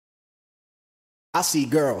I see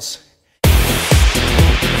girls.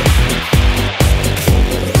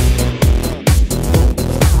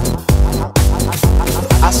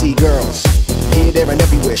 I see girls here, there, and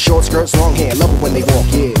everywhere. Short skirts, long hair, love it when they walk,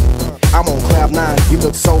 yeah. I'm on cloud nine, you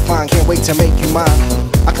look so fine, can't wait to make you mine.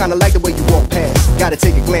 I kinda like the way you walk past, gotta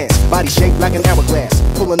take a glance. Body shaped like an hourglass,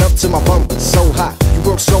 pulling up to my bumper, so hot. You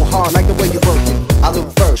work so hard, like the way you work it. I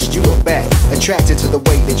look first, you look back, attracted to the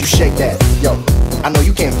way that you shake that. Yo, I know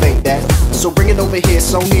you can't fake that, so bring it over here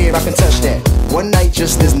so near I can touch that. One night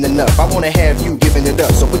just isn't enough, I wanna have you giving it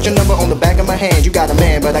up. So put your number on the back of my hand, you got a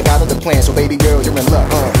man, but I got other plans. So baby girl, you're in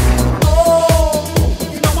luck,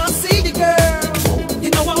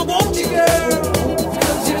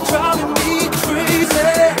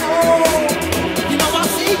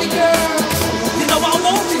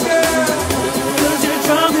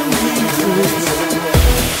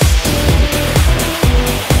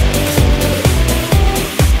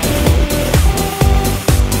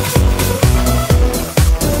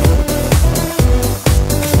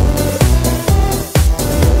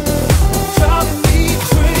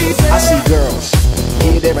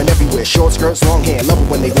 there and everywhere. Short skirts, long hair, love it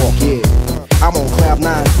when they walk, yeah. I'm on cloud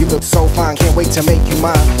nine, you look so fine, can't wait to make you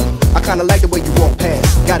mine. I kinda like the way you walk past,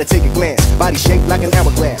 gotta take a glance. Body shaped like an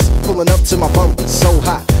hourglass, pulling up to my bumper, so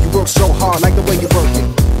hot. You work so hard, like the way you work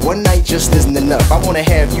it. One night just isn't enough, I wanna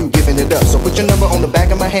have you giving it up. So put your number on the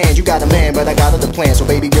back of my hand, you got a man, but I got other plans. So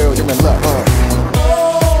baby girl, you're in luck,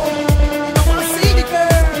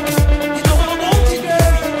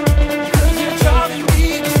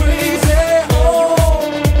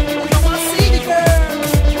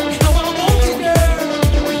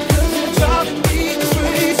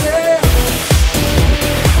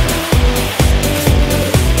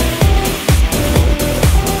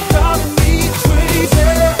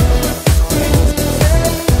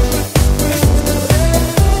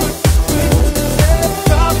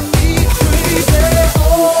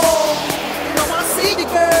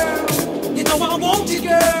 I want you,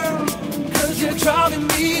 girl, 'cause you're driving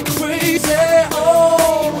me crazy.